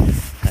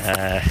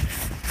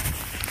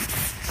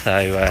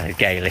 So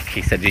Gaelic,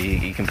 he said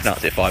you can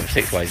pronounce it 5 or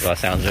 6 ways by the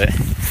sounds of it.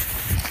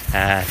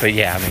 But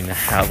yeah, I mean,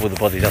 out of all the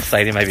bodies I've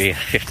stayed in, maybe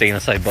 15 or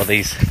so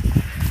bodies,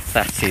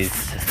 That is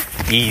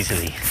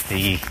easily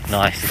the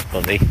nicest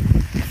bothy.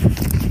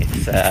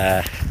 It's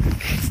a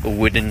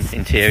wooden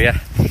interior.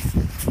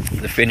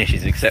 The finish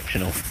is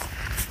exceptional.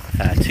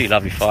 2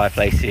 lovely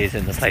fireplaces,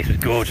 and the place was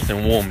gorgeous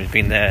and warm. He's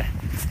been there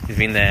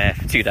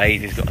for 2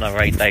 days. He's got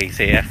another 8 days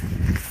here,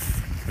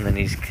 and then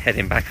he's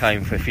heading back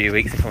home for a few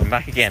weeks and coming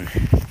back again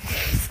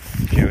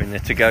during the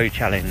to-go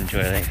challenge,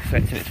 where they're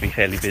expecting it to be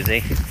fairly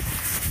busy.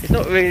 It's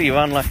not really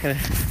run like a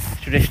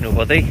traditional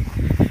bothy.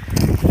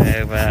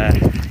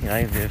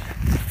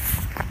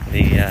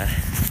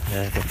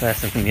 The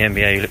person from the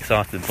NBA who looks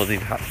after the bothy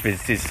perhaps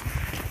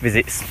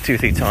visits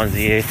 2-3 times a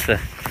year to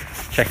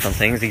check on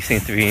things. He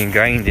seems to be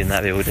ingrained in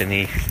that building.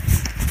 He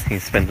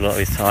seems to spend a lot of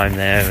his time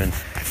there, and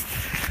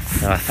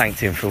I thanked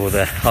him for all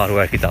the hard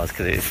work he does,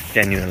 because it's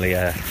genuinely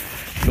a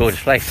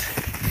gorgeous place.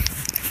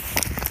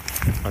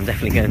 I'm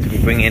definitely going to be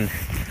bringing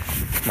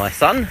my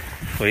son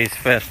for his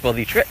first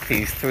bothy trip.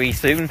 He's 3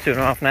 soon,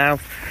 2.5 now.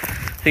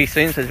 3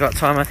 soon, so it's about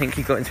time I think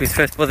he got into his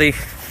first bothy.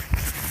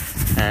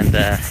 And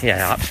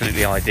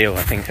absolutely ideal,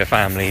 I think, for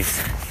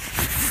families.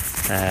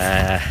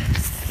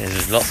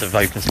 There's lots of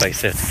open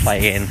space there to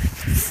play in,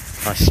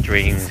 nice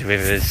streams,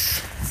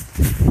 rivers,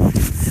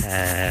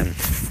 and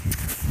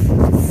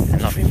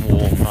lovely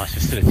warm, nice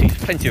facilities.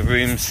 Plenty of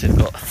rooms. They've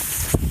got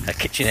a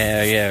kitchen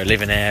area, a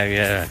living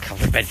area, a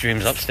couple of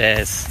bedrooms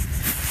upstairs.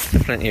 So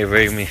plenty of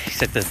room. He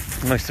said the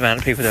most amount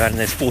of people they're having,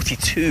 there's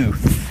 42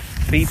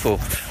 people.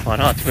 Quite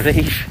hard to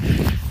believe.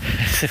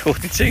 There's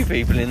 42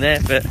 people in there,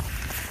 but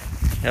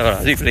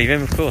I do believe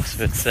him, of course,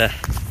 but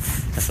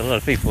that's a lot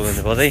of people in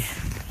the bothy.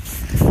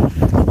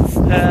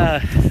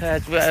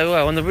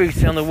 On the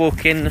route, on the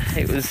walk-in,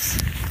 it was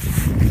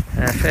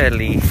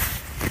fairly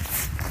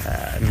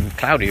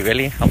cloudy,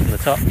 really, up on the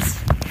tops.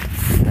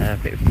 A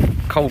bit of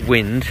cold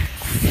wind,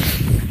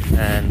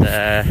 and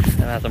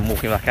as I'm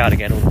walking back out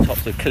again, all the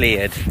tops are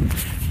cleared.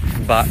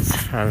 But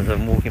as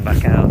I'm walking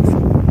back out,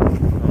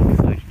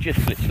 just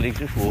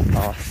walk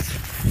past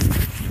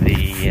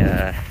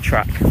the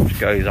track which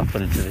goes up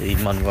into the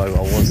Munro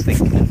I was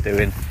thinking of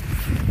doing.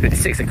 But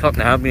it's 6 o'clock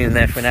now. I've been in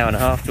there for an hour and a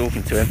half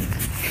talking to him,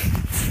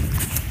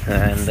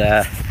 and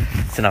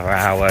it's another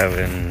hour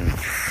and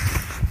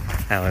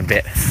a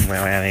bit from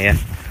where I am here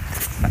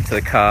back to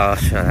the car.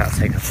 So that'll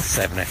take us to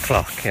 7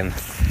 o'clock, and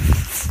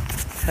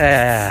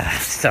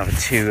just over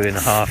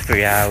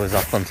 2.5-3 hours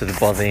up onto the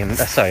bothy,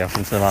 up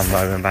onto the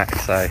Munro and back.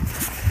 So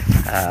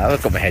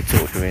I've got my head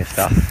tortured and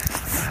stuff.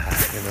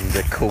 I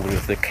remember the call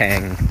of the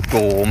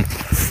Cairngorms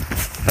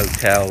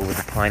hotel with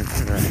the pint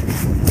and the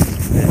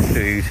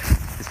food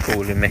is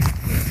calling me.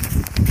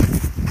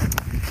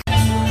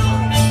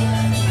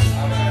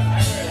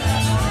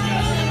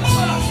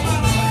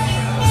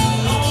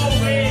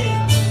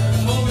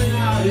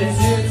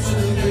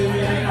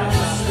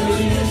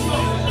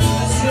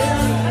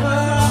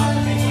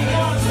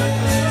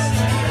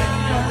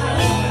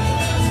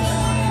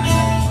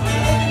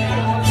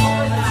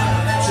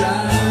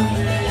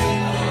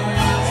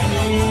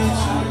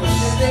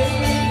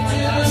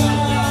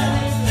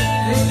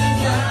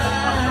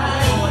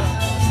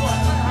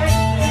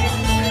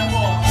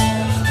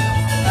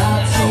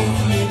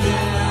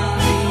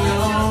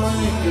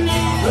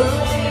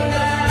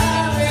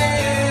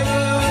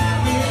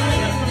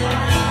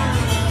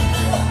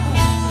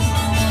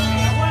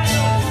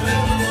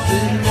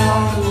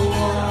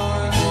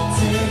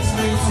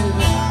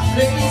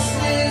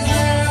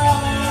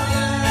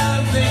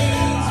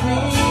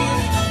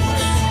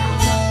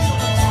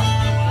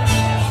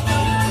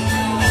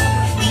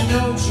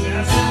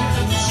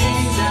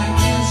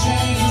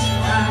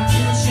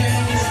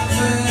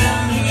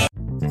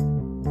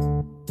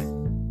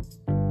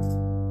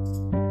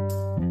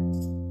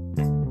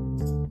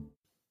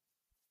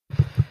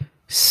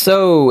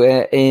 So,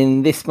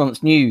 in this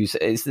month's news,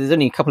 there's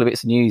only a couple of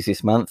bits of news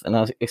this month, and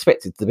I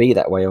expect it to be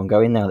that way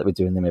ongoing now that we're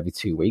doing them every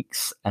 2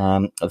 weeks.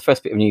 The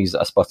first bit of news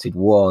that I spotted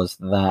was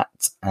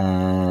that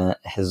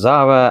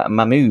Hazara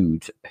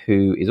Mahmood,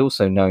 who is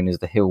also known as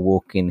the Hill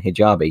Walking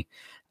Hijabi,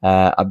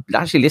 I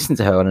actually listened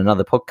to her on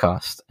another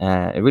podcast,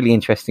 a really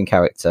interesting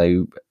character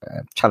who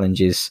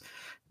challenges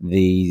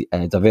the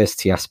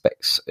diversity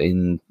aspects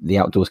in the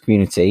outdoors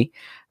community,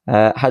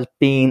 has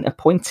been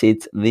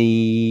appointed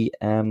the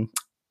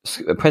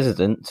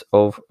president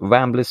of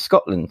Ramblers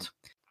Scotland.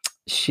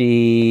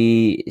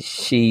 She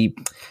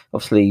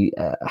obviously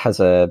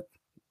has a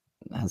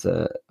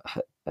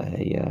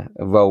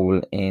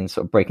role in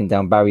sort of breaking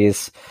down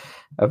barriers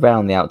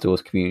around the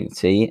outdoors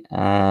community,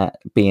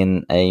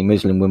 being a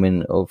Muslim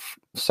woman of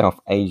South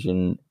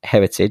Asian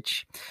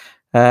heritage,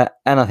 and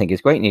I think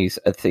it's great news.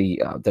 I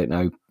don't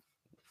know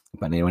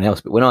about anyone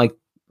else, but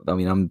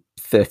I'm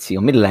 30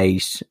 or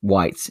middle-aged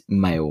white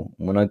male.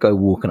 When I go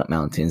walking up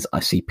mountains,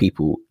 I see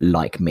people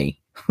like me.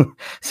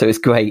 So it's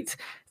great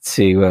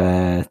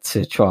to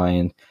try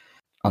and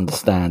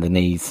understand the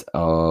needs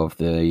of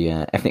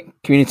the ethnic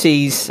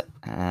communities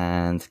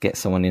and get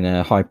someone in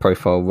a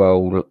high-profile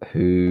role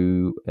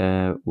who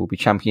will be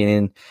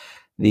championing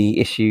the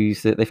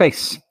issues that they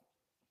face.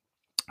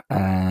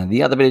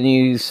 The other bit of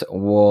news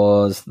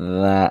was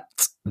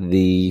that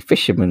the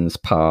Fisherman's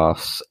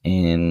Path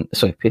in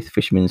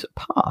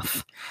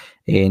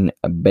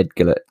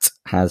Bedgullet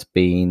has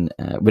been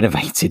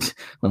renovated.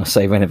 When I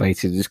say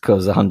renovated, it's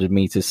because a 100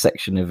 metres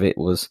section of it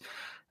was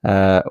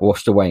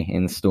washed away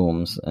in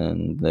storms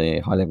and the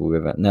high level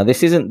river. Now,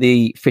 this isn't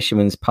the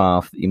Fisherman's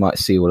Path that you might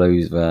see all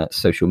over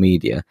social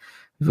media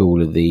with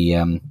all of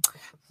the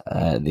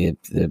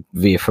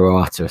Via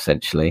Ferrata,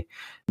 essentially.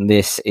 And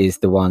this is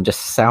the one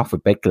just south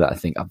of Bedgullet. I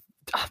think I've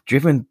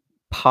driven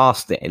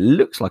past it. It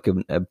looks like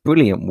a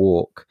brilliant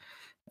walk,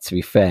 to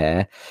be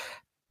fair.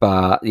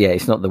 But yeah,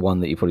 it's not the one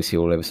that you probably see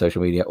all over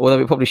social media, although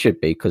it probably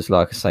should be, because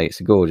like I say, it's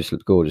a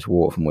gorgeous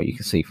walk from what you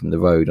can see from the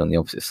road on the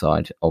opposite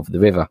side of the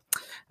river.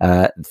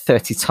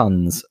 30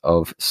 tons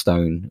of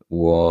stone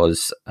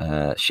was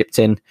shipped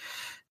in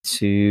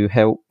to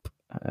help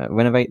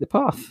renovate the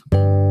path.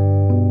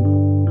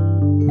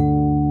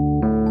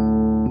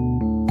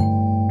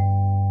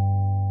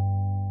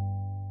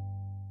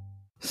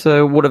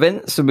 So what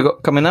events have we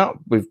got coming up?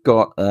 We've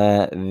got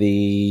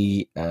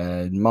the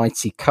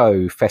Mighty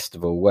Co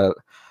Festival. Well,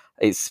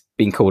 it's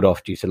been called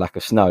off due to lack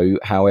of snow.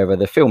 However,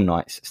 the film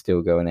night's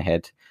still going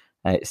ahead.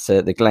 It's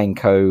the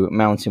Glencoe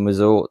Mountain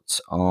Resort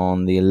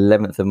on the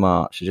 11th of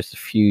March, just a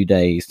few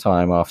days'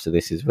 time after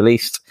this is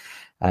released.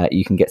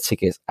 You can get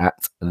tickets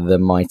at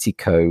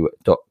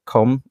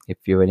themightyco.com if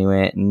you're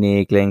anywhere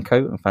near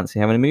Glencoe and fancy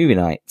having a movie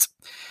night.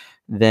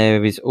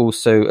 There is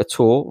also a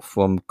tour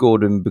from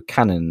Gordon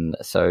Buchanan.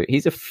 So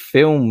he's a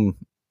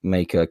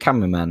filmmaker,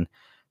 cameraman.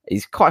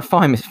 He's quite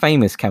a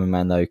famous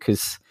cameraman, though,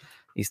 because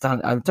he's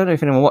done, I don't know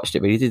if anyone watched it,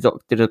 but he did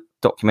a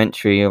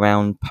documentary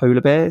around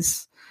polar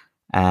bears.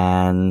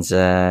 And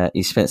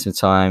he spent some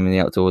time in the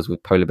outdoors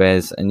with polar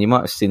bears. And you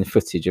might have seen the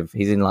footage of,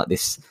 he's in like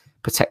this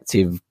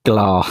protective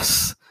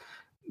glass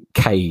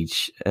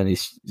cage, and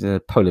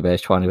the polar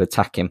bear's trying to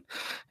attack him.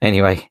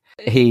 Anyway,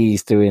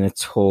 he's doing a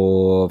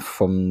tour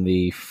from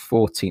the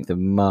 14th of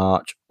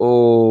March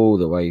all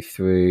the way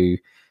through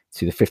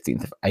to the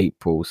 15th of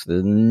April. So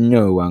there's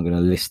no way I'm going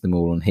to list them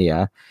all on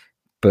here.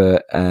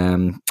 But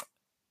yeah,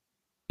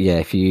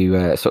 if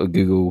you sort of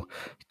Google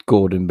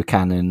Gordon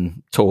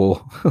Buchanan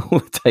tour, all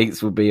the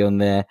dates will be on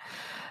there.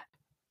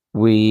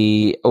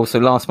 We also,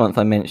 last month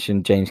I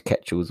mentioned James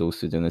Ketchell's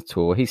also doing a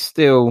tour. He's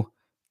still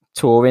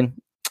touring.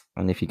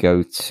 And if you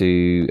go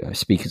to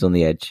Speakers on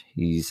the Edge,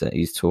 he's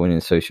touring in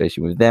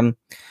association with them.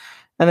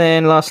 And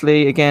then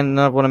lastly, again,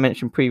 I want to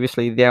mention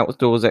previously, the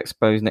Outdoors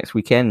Expo next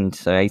weekend,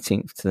 so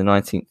 18th to the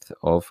 19th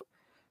of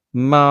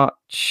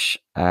March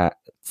at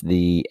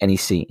the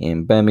NEC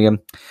in Birmingham.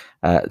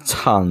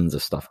 Tons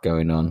of stuff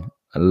going on,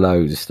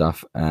 loads of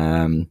stuff.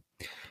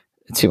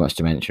 Too much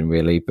to mention,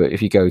 really. But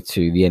if you go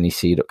to the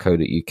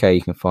nec.co.uk,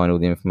 you can find all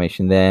the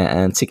information there.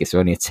 And tickets are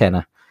only a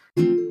tenner.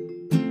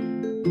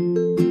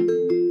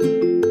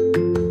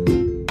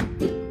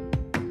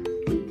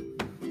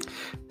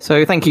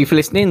 So thank you for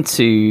listening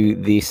to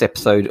this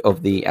episode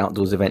of the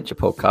Outdoors Adventure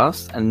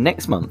Podcast. And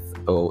next month,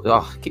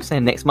 I keep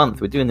saying next month,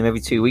 we're doing them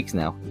every 2 weeks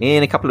now.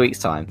 In a couple of weeks'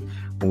 time,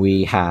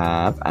 we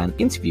have an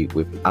interview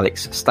with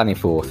Alex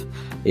Staniforth.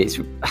 It's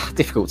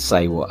difficult to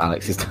say what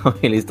Alex has done.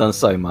 He's done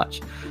so much.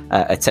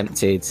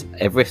 Attempted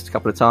Everest a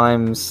couple of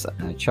times,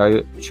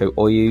 Cho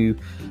Oyu.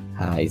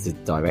 He's the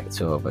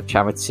director of a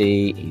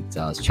charity. He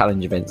does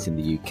challenge events in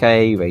the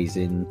UK,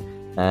 raising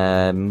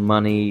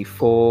money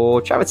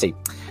for charity.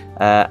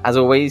 As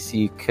always,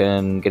 you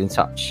can get in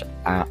touch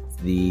at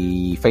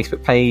the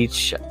Facebook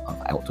page of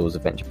Outdoors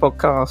Adventure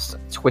Podcast,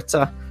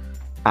 Twitter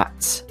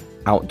at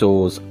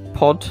Outdoors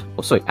Pod,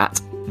 at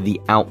the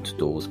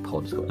Outdoors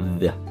Pod. It's got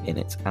the in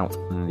it,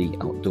 the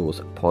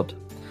Outdoors Pod.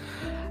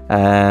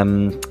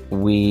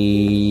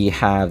 We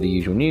have the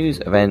usual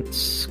news,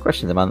 events,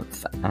 question of the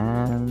month,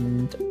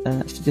 and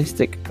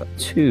statistic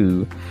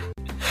 2.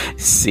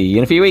 See you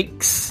in a few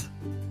weeks.